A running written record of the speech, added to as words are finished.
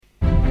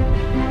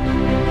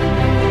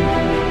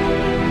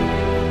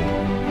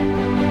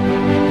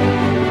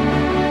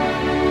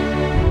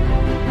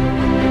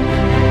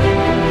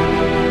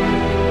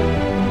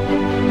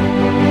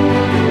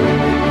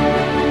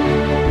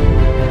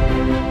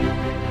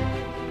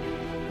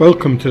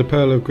Welcome to the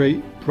Pearl of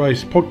Great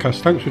Price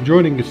podcast. Thanks for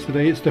joining us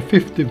today. It's the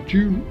 5th of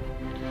June.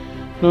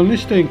 And on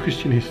this day in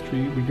Christian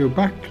history, we go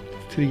back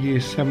to the year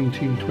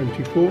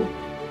 1724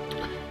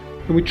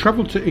 and we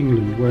travel to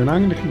England, where an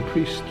Anglican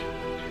priest,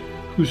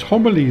 whose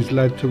homilies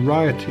led to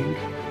rioting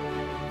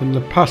and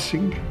the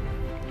passing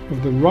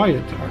of the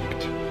Riot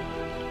Act,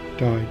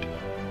 died.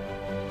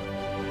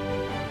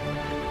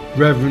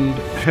 Reverend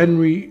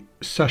Henry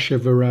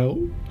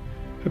Sacheverell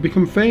had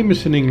become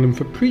famous in England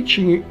for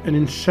preaching an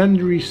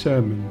incendiary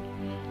sermon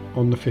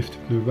on the 5th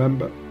of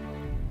November.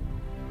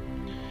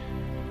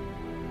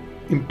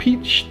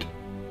 Impeached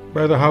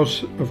by the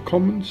House of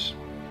Commons,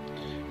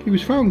 he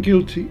was found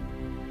guilty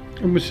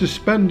and was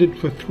suspended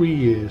for 3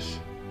 years,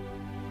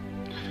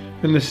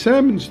 and the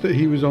sermons that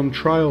he was on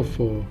trial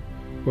for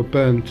were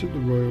burnt at the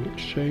Royal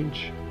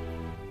Exchange.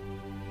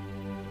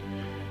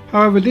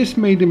 However, this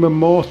made him a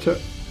martyr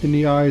in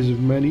the eyes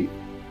of many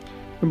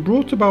and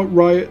brought about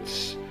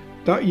riots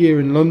that year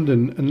in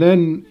London and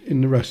then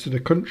in the rest of the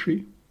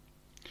country,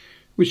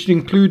 which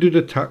included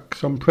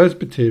attacks on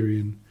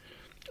Presbyterian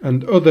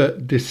and other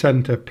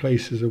dissenter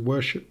places of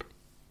worship,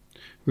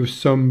 with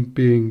some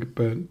being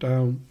burnt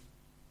down.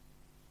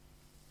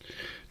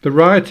 The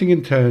rioting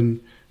in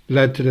turn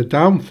led to the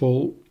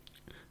downfall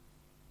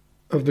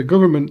of the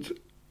government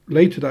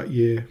later that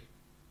year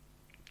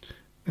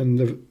and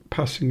the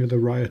passing of the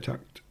Riot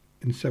Act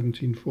in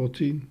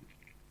 1714.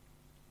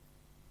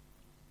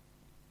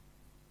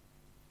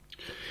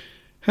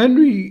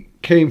 Henry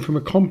came from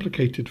a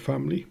complicated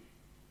family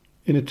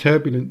in a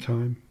turbulent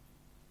time.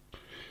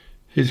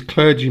 His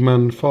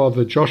clergyman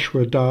father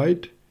Joshua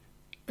died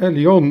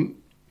early on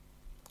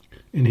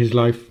in his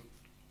life,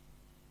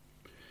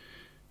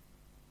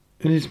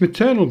 and his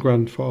maternal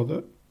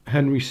grandfather,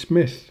 Henry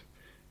Smith,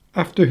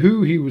 after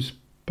who he was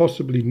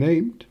possibly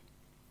named,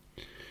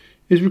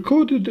 is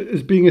recorded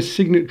as being a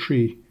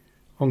signatory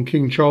on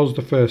King Charles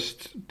I's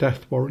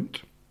death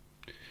warrant.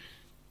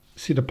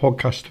 See the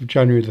podcast of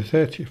January the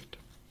 30th.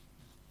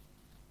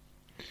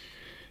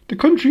 The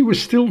country was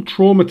still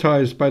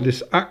traumatised by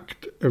this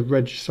act of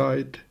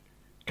regicide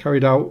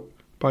carried out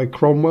by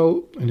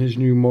Cromwell and his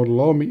new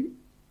model army,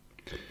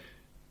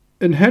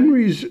 and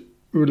Henry's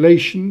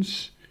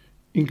relations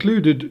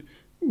included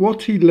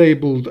what he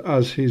labelled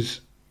as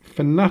his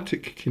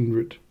fanatic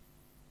kindred.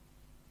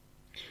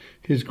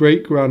 His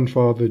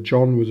great-grandfather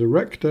John was a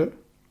rector,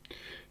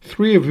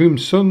 3 of whom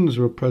sons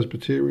were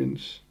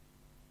Presbyterians.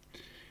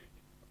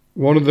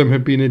 One of them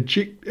had been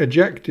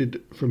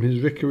ejected from his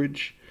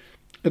vicarage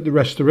at the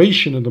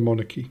restoration of the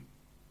monarchy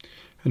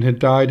and had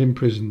died in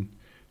prison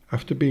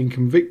after being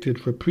convicted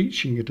for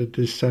preaching at a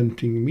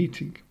dissenting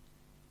meeting.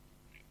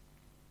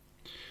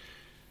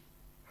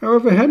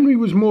 However, Henry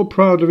was more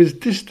proud of his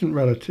distant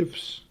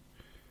relatives,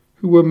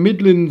 who were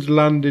Midlands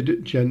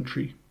landed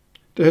gentry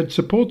that had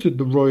supported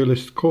the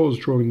royalist cause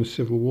during the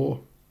Civil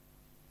War.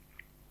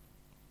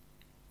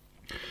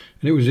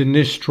 And it was in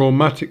this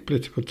traumatic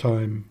political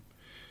time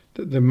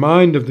that the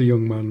mind of the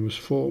young man was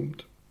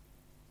formed,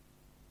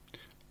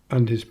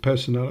 and his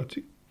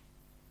personality.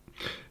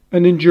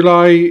 And in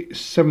July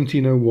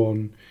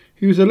 1701,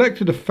 he was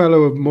elected a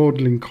Fellow of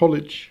Magdalen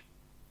College.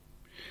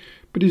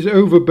 But his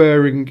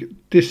overbearing,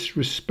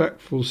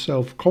 disrespectful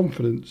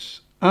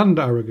self-confidence and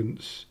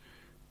arrogance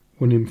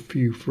won him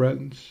few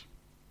friends.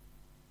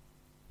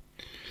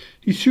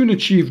 He soon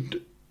achieved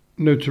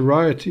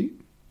notoriety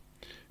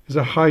as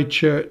a high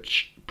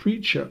church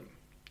preacher.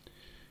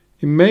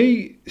 In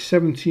May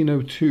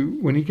 1702,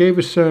 when he gave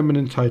a sermon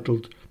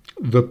entitled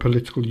 "The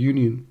Political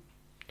Union,"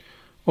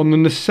 on the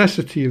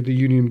necessity of the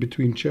union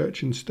between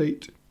church and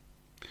state,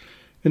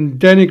 and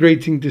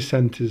denigrating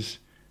dissenters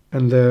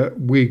and their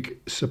Whig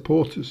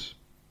supporters.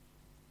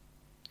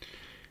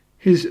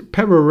 His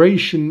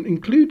peroration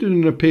included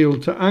an appeal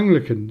to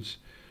Anglicans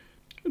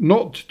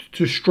not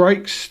to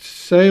strike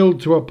sail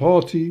to a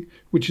party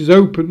which is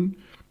open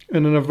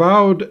and an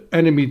avowed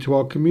enemy to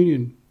our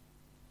communion,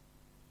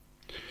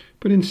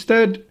 but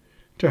instead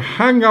to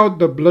hang out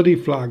the bloody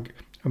flag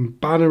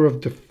and banner of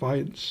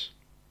defiance.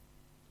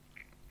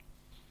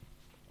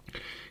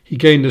 He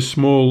gained a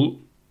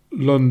small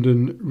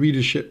London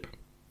readership,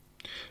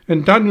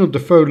 and Daniel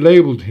Defoe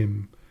labelled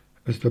him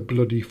as the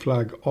bloody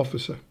flag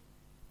officer.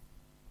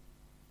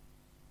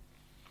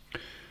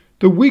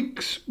 The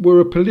Whigs were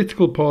a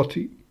political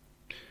party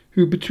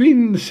who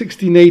between the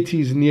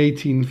 1680s and the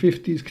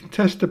 1850s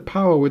contested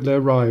power with their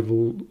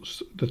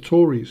rivals, the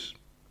Tories.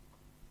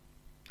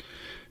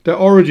 Their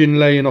origin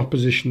lay in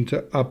opposition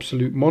to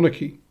absolute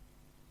monarchy,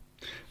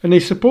 and they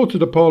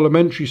supported a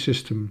parliamentary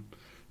system,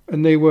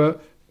 and they were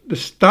the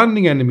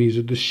standing enemies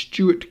of the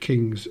Stuart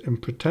kings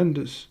and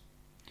pretenders,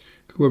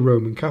 who were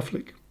Roman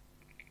Catholic.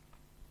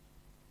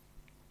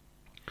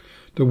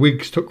 The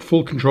Whigs took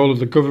full control of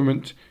the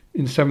government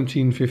in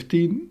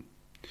 1715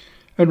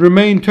 and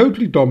remained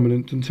totally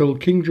dominant until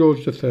King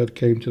George III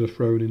came to the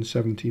throne in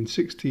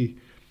 1760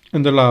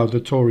 and allowed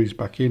the Tories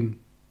back in.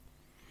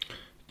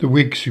 The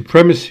Whig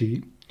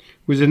supremacy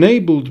was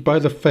enabled by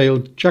the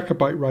failed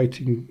Jacobite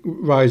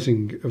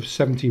rising of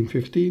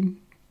 1715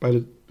 by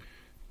the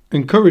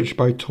encouraged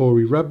by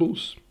Tory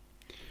rebels.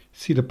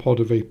 See the pod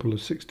of April the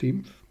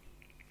 16th.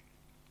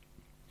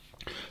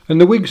 And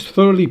the Whigs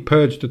thoroughly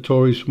purged the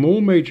Tories from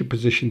all major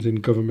positions in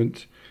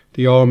government,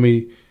 the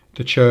army,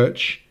 the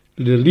church,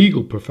 the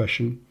legal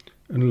profession,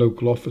 and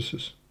local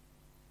officers.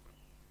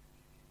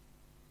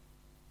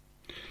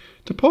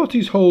 The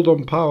party's hold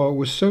on power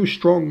was so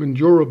strong and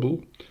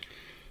durable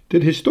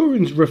that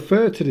historians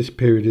refer to this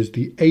period as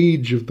the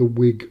age of the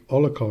Whig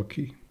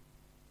oligarchy.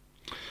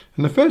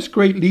 And the first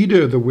great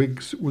leader of the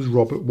Whigs was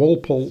Robert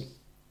Walpole,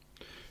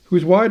 who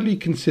is widely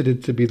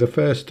considered to be the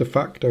first de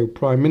facto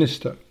Prime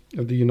Minister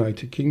of the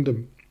United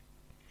Kingdom,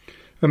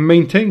 and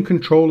maintained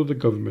control of the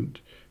government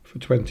for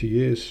 20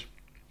 years.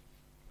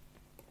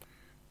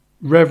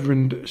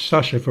 Reverend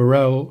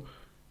Sacheverell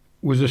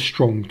was a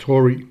strong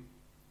Tory,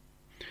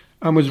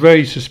 and was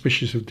very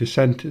suspicious of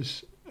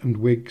dissenters and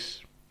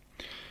Whigs.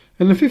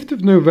 And the 5th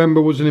of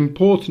November was an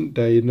important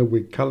day in the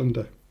Whig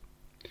calendar,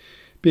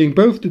 being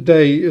both the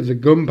day of the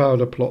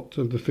gunpowder plot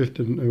of the 5th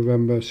of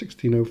November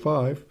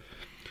 1605,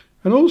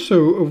 and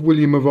also of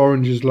William of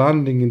Orange's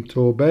landing in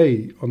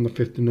Torbay on the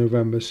 5th of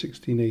November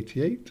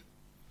 1688.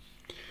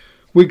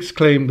 Whigs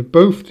claimed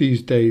both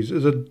these days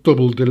as a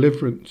double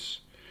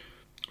deliverance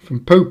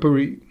from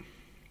popery.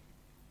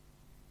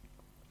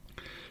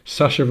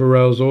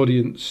 Sacheverell's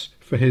audience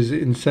for his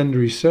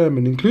incendiary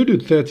sermon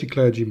included 30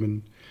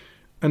 clergymen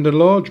and a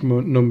large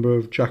number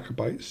of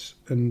Jacobites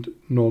and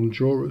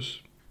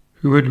non-jurors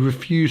who had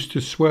refused to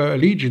swear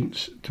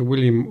allegiance to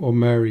William or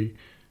Mary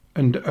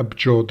and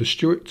abjured the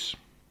Stuarts.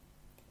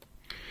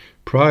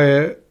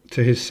 Prior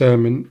to his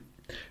sermon,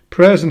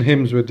 prayers and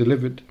hymns were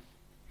delivered,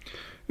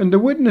 and the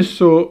witness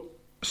saw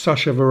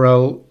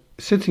Sacheverell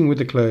sitting with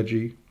the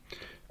clergy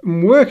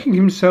and working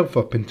himself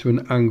up into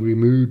an angry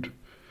mood,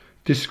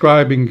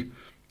 describing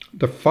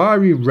the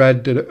fiery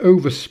red that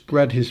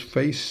overspread his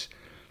face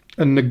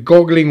and the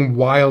goggling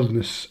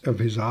wildness of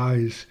his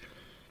eyes.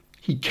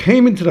 He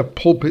came into the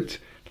pulpit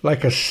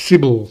like a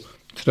sibyl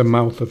to the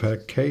mouth of her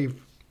cave.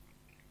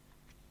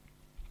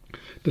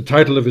 The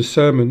title of his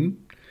sermon,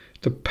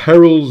 The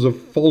Perils of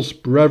False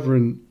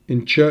Brethren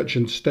in Church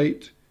and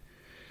State,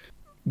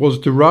 was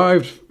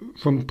derived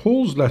from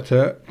Paul's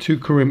letter to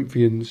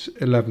Corinthians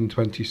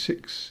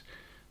 11:26,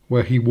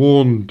 where he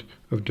warned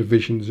of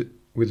divisions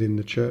within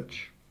the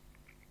church.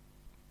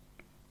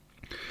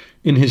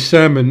 In his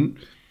sermon,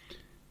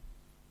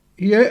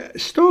 he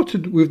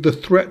started with the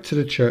threat to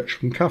the church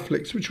from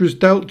Catholics, which was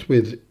dealt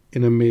with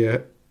in a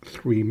mere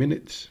 3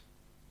 minutes.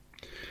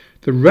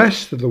 The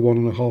rest of the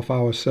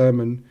 1.5-hour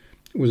sermon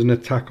was an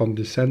attack on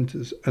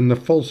dissenters and the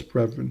false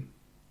brethren,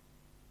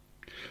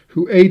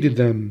 who aided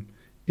them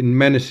in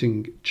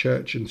menacing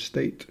church and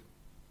state.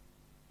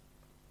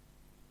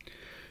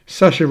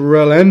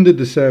 Sacheverell ended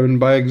the sermon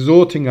by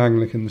exhorting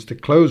Anglicans to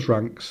close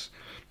ranks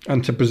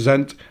and to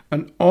present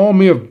an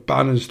army of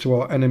banners to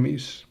our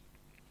enemies.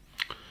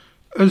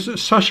 As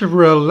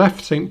Sacheverell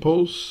left St.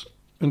 Paul's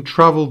and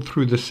travelled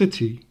through the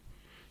city,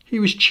 he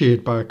was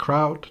cheered by a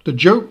crowd. The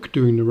joke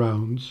doing the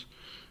rounds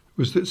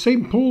was that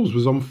St. Paul's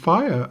was on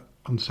fire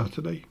on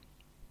Saturday.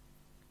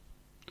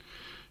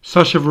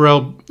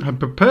 Sacheverell had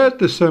prepared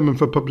the sermon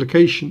for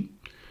publication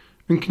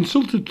and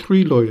consulted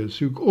 3 lawyers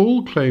who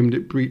all claimed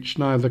it breached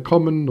neither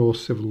common nor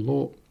civil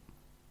law.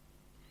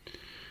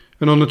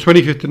 And on the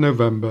 25th of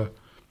November,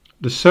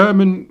 the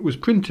sermon was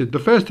printed, the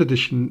first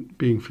edition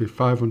being for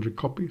 500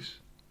 copies.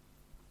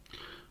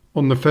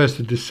 On the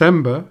 1st of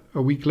December,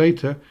 a week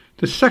later,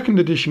 the second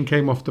edition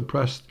came off the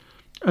press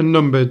and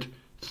numbered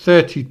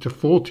 30 to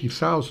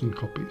 40,000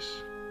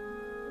 copies.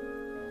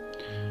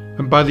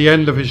 And by the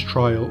end of his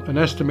trial, an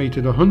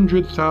estimated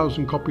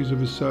 100,000 copies of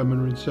his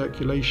sermon were in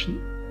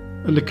circulation,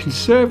 and the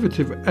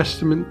conservative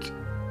estimate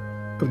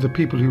of the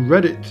people who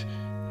read it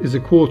is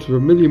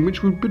 250,000,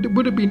 which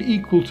would have been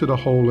equal to the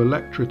whole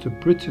electorate of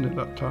Britain at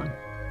that time.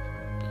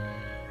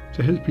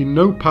 There has been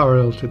no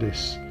parallel to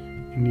this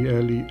in the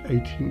early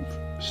 18th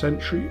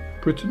century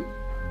Britain.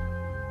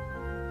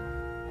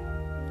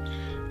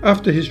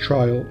 After his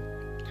trial,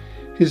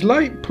 his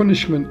light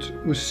punishment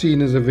was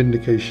seen as a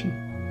vindication,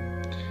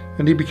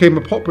 and he became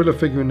a popular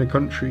figure in the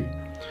country,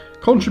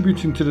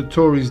 contributing to the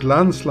Tories'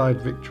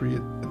 landslide victory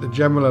at the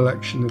general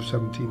election of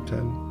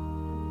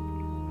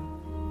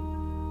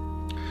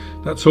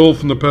 1710. That's all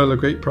from the Pearl of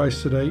Great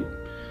Price today.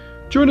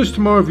 Join us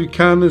tomorrow if you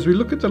can as we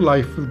look at the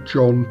life of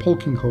John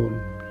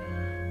Polkinghorne,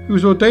 who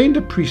was ordained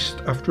a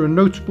priest after a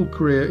notable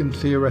career in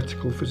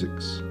theoretical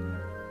physics.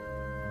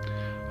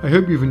 I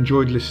hope you've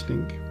enjoyed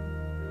listening.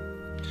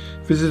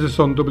 Visit us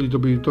on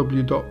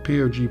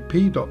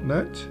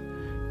www.pogp.net.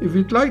 If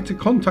you'd like to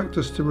contact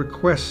us to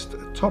request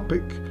a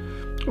topic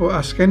or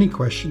ask any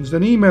questions,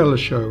 then email the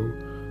show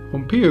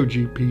on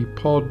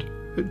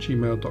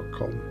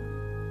pogppod@gmail.com.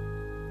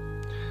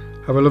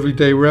 Have a lovely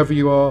day wherever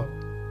you are,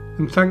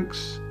 and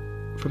thanks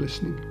for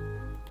listening.